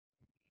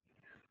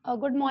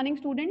Good morning,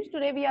 students.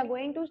 Today we are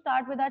going to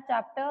start with our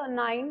chapter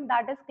 9,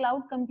 that is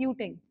cloud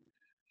computing.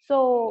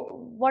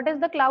 So, what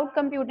is the cloud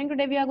computing?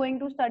 Today we are going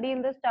to study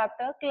in this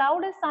chapter.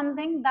 Cloud is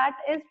something that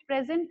is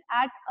present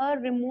at a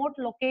remote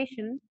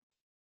location.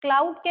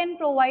 Cloud can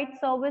provide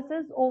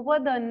services over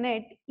the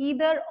net,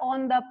 either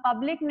on the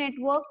public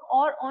network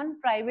or on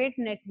private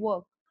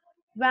network,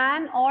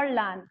 WAN or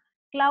LAN.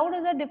 Cloud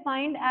is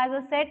defined as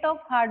a set of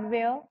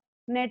hardware,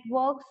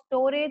 network,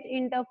 storage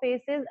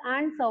interfaces,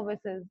 and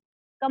services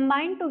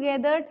combined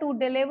together to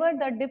deliver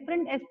the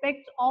different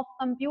aspects of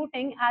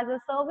computing as a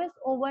service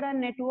over a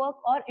network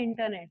or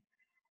internet.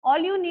 All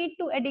you need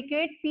to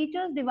educate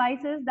features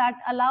devices that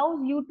allows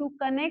you to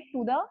connect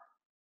to the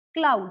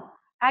cloud.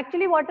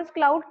 Actually, what is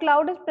cloud?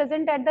 Cloud is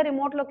present at the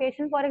remote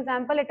location. For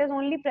example, it is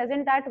only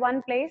present at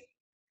one place.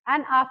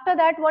 And after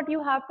that, what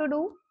you have to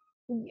do?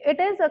 It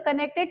is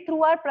connected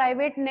through our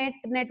private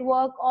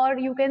network, or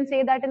you can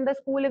say that in the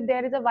school, if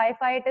there is a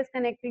Wi-Fi, it is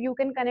connected. You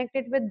can connect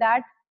it with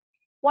that.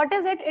 What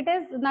is it? It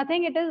is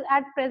nothing. It is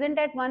at present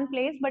at one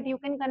place, but you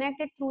can connect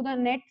it through the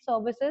net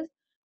services,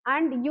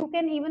 and you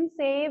can even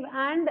save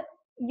and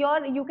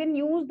you can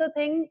use the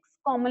things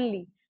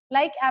commonly,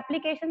 like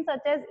applications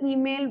such as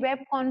email, web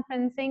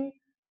conferencing,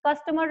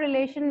 customer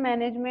relation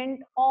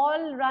management,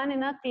 all run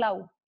in a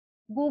cloud.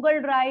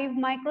 Google Drive,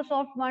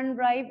 Microsoft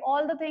OneDrive,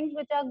 all the things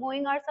which are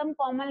going are some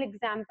common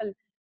example,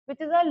 which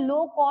is a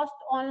low cost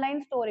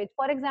online storage.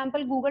 For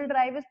example, Google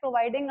Drive is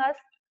providing us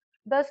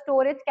the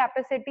storage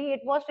capacity.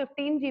 It was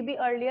 15 GB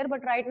earlier,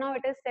 but right now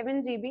it is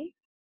 7 GB.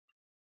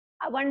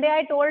 One day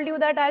I told you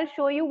that I'll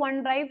show you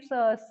OneDrive's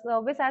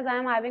service, as I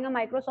am having a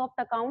Microsoft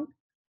account.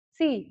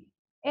 See,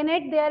 in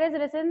it there is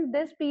written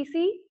this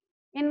PC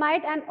in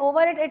my, and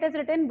over it is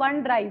written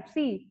OneDrive.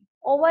 See,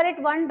 over it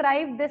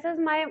OneDrive, this is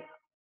my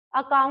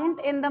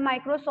account in the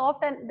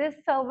Microsoft, and this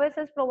service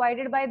is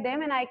provided by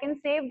them, and I can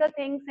save the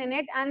things in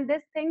it, and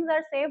these things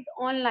are saved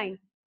online.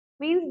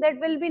 Means that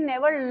will be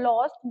never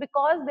lost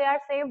because they are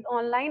saved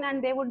online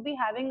and they would be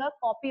having a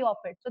copy of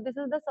it. So this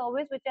is the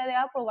service which they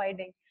are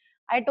providing.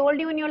 I told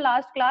you in your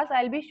last class,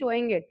 I'll be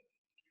showing it.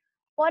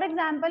 For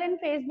example, in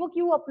Facebook,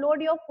 you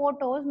upload your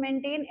photos,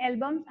 maintain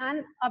albums,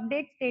 and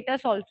update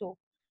status also.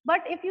 But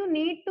if you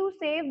need to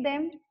save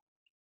them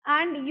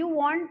and you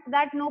want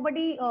that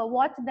nobody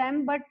watch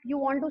them, but you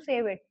want to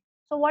save it,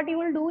 so what you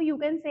will do, you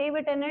can save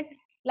it in it,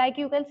 like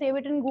you can save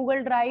it in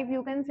Google Drive,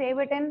 you can save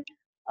it in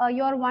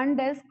your one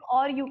disk,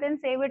 or you can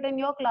save it in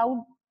your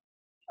cloud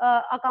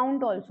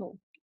account also.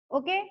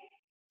 Okay,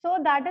 so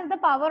that is the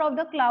power of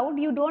the cloud.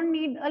 You don't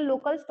need a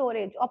local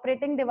storage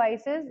operating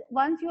devices.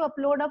 Once you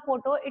upload a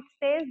photo, it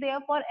stays there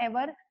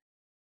forever.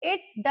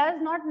 It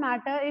does not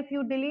matter if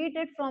you delete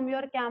it from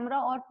your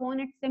camera or phone,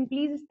 it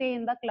simply stay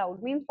in the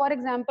cloud. Means, for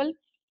example,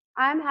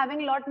 I am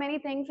having lot many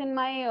things in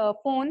my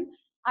phone.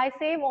 I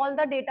save all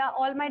the data,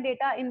 all my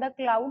data in the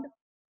cloud,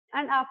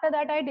 and after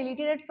that I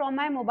deleted it from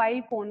my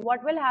mobile phone.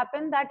 What will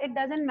happen, that it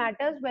doesn't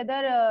matter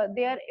whether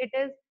there it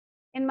is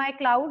in my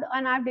cloud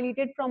and I've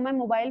deleted from my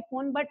mobile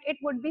phone, but it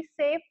would be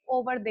safe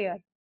over there.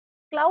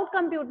 Cloud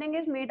computing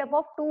is made up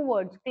of two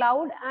words,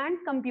 cloud and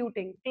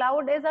computing.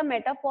 Cloud is a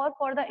metaphor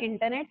for the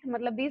internet.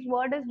 Matlab, this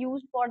word is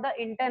used for the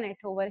internet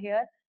over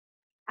here.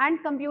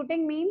 And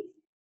computing means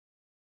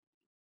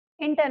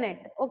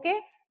internet. Okay.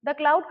 The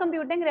cloud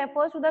computing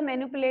refers to the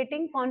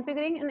manipulating,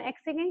 configuring, and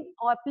accessing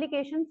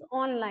applications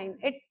online.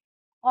 It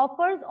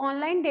offers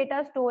online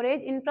data storage,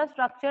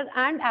 infrastructure,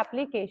 and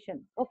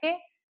application. Okay.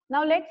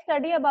 Now let's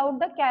study about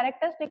the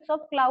characteristics of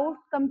cloud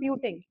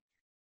computing.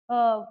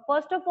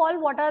 First of all,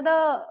 what are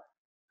the,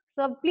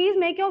 so please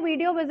make your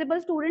video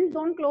visible. Students,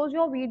 don't close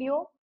your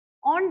video.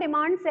 On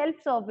demand self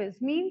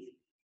service means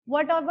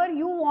whatever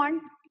you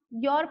want,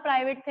 your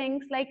private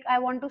things, like I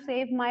want to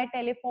save my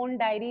telephone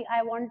diary,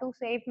 I want to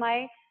save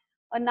my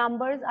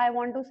numbers, I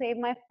want to save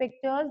my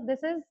pictures. This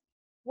is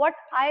what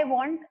I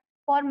want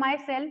for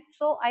myself,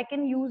 so I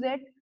can use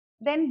it.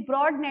 Then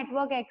broad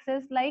network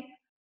access, like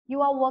you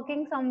are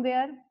working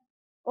somewhere,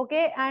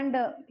 okay, and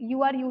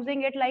you are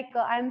using it, like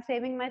I'm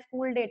saving my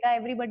school data,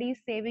 everybody is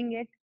saving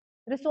it.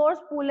 Resource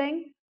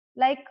pooling,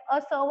 like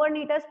a server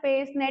need a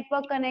space,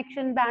 network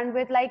connection,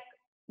 bandwidth, like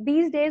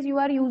these days you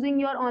are using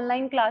your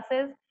online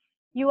classes,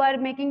 you are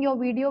making your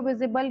video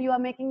visible, you are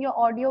making your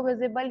audio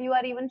visible, you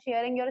are even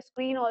sharing your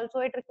screen also,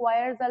 it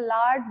requires a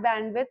large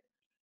bandwidth.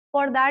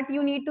 For that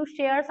you need to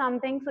share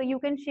something, so you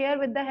can share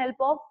with the help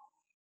of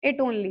it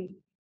only.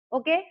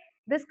 Okay,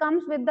 this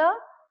comes with the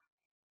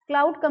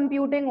cloud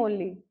computing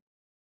only.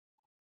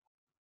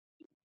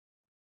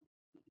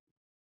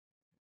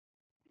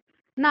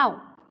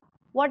 Now,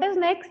 what is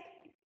next?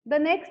 The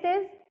next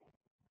is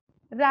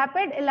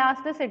rapid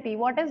elasticity.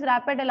 What is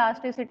rapid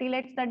elasticity?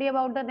 Let's study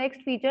about the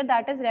next feature,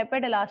 that is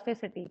rapid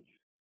elasticity.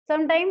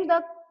 Sometimes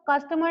the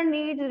customer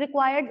needs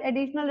required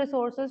additional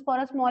resources for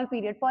a small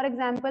period. For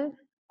example,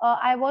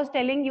 I was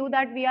telling you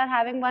that we are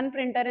having one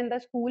printer in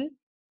the school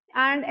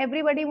and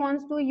everybody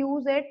wants to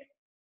use it,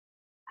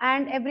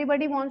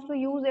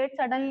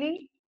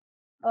 suddenly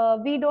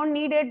we don't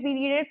need it, we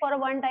need it for a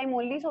one time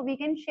only, so we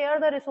can share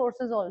the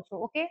resources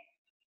also. Okay,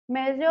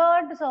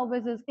 Measured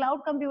services. Cloud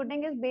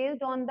computing is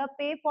based on the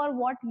pay for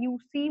what you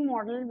see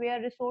model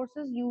where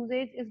resources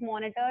usage is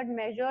monitored,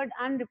 measured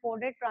and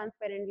reported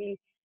transparently.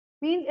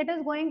 Means it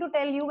is going to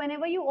tell you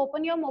whenever you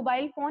open your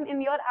mobile phone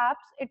in your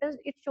apps,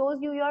 it shows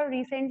you your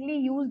recently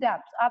used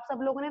apps. आप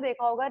सब लोगों ने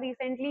देखा होगा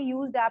recently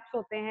used apps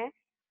होते हैं.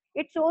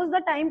 It shows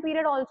the time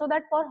period also,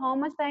 that for how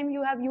much time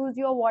you have used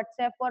your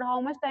WhatsApp, for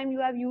how much time you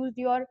have used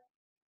your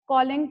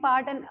calling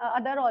part and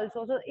other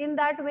also. So in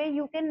that way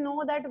you can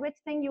know that which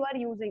thing you are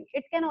using.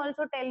 It can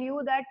also tell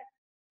you that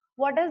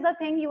what is the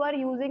thing you are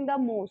using the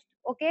most.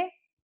 Okay,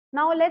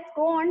 now let's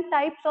go on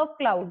types of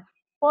cloud.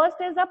 First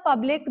is a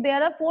public.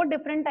 There are four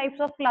different types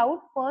of cloud.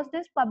 First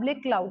is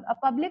public cloud. A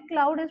public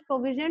cloud is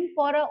provisioned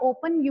for a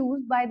open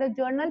use by the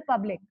general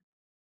public.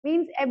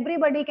 Means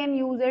everybody can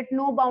use it,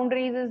 no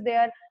boundaries is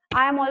there.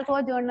 I am also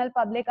a journal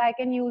public, I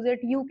can use it,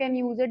 you can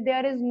use it,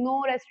 there is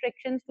no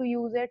restrictions to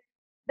use it.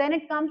 Then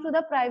it comes to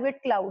the private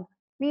cloud.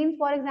 Means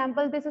for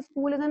example, this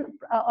school is an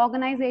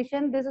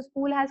organization, this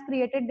school has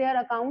created their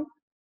account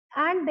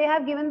and they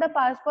have given the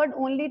password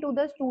only to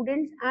the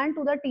students and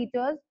to the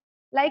teachers.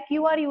 Like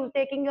you are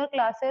taking your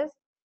classes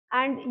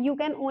and you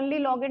can only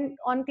log in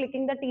on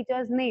clicking the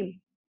teacher's name,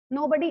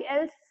 nobody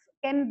else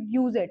can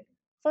use it.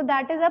 So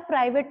that is a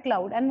private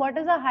cloud. And what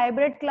is a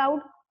hybrid cloud?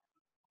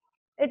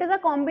 It is a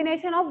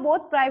combination of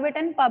both private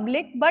and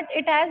public, but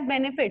it has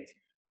benefits.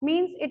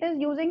 Means it is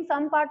using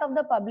some part of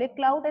the public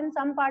cloud and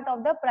some part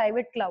of the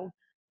private cloud.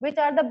 Which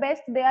are the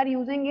best, they are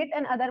using it,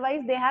 and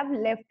otherwise they have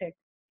left it.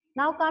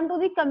 Now come to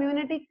the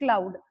community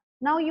cloud.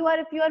 Now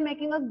if you are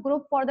making a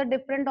group for the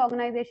different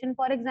organization,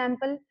 for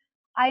example,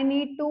 I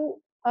need to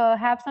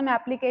have some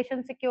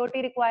application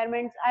security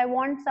requirements. I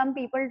want some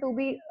people to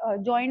be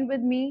joined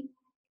with me.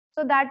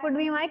 So that would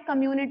be my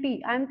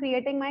community. I am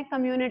creating my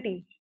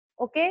community.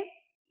 Okay.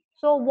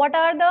 So what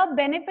are the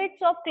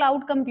benefits of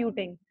cloud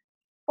computing?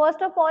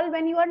 First of all,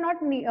 when you are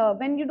not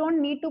when you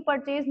don't need to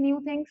purchase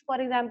new things, for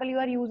example, you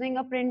are using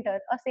a printer,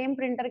 a same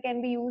printer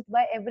can be used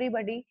by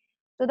everybody.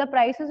 So the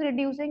price is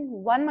reducing.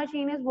 One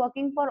machine is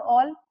working for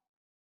all.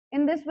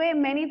 In this way,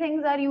 many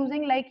things are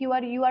using, like you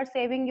are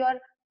saving your,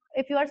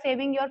 if you are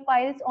saving your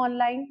files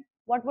online,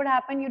 what would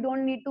happen? You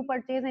don't need to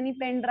purchase any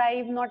pen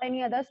drive, not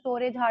any other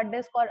storage hard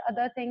disk or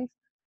other things.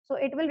 So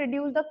it will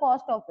reduce the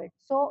cost of it,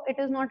 so it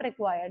is not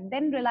required.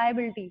 Then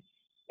reliability.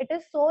 It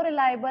is so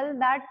reliable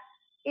that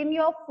in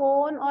your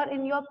phone or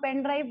in your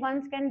pen drive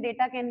once can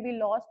data can be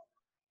lost,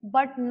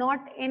 but not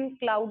in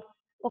cloud.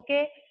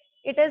 Okay,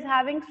 it is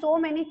having so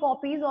many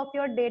copies of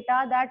your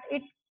data that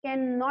it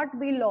cannot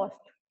be lost.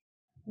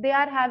 They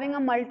are having a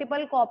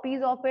multiple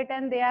copies of it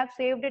and they have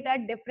saved it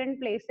at different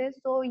places,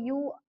 so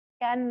you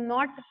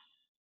cannot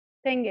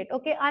think it.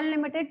 Okay,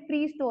 unlimited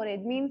free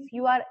storage means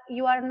you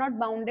are not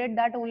bounded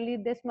that only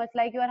this much,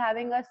 like you are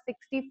having a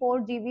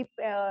 64 GB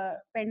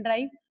pen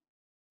drive,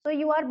 so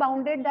you are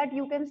bounded that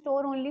you can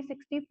store only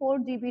 64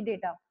 GB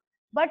data.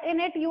 But in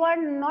it you are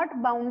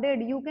not bounded,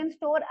 you can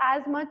store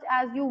as much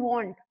as you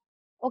want.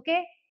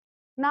 Okay,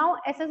 now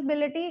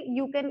accessibility,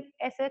 you can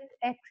access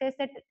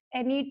it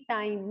any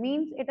time.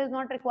 Means it is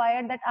not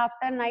required that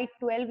after night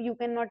 12 you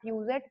cannot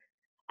use it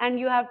and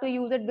you have to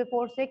use it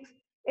before 6.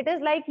 It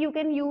is like you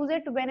can use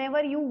it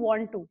whenever you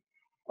want to.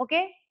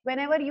 Okay,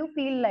 whenever you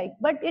feel like.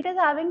 But it is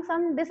having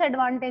some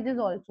disadvantages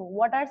also.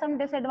 What are some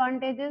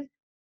disadvantages?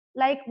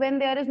 Like when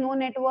there is no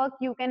network,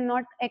 you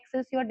cannot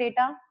access your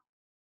data.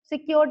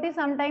 Security,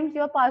 sometimes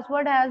your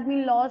password has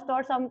been lost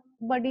or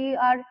somebody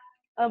are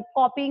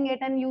copying it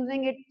and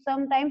using it.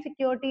 Sometimes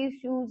security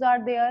issues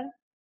are there.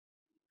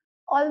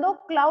 Although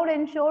cloud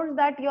ensures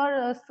that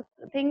your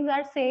things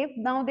are safe,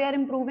 now they are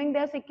improving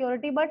their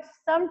security, but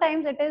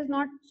sometimes it is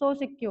not so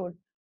secured.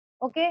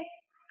 Okay,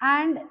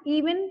 and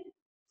even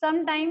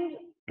sometimes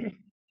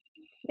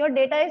your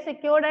data is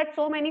secured at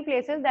so many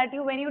places that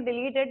you, when you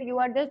delete it, you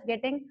are just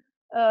getting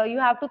you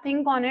have to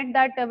think on it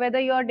that whether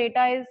your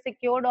data is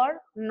secured or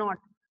not.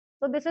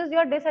 So this is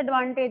your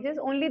disadvantages.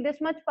 Only this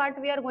much part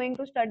we are going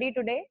to study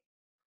today,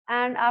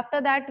 and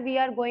after that we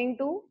are going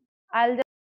to, I'll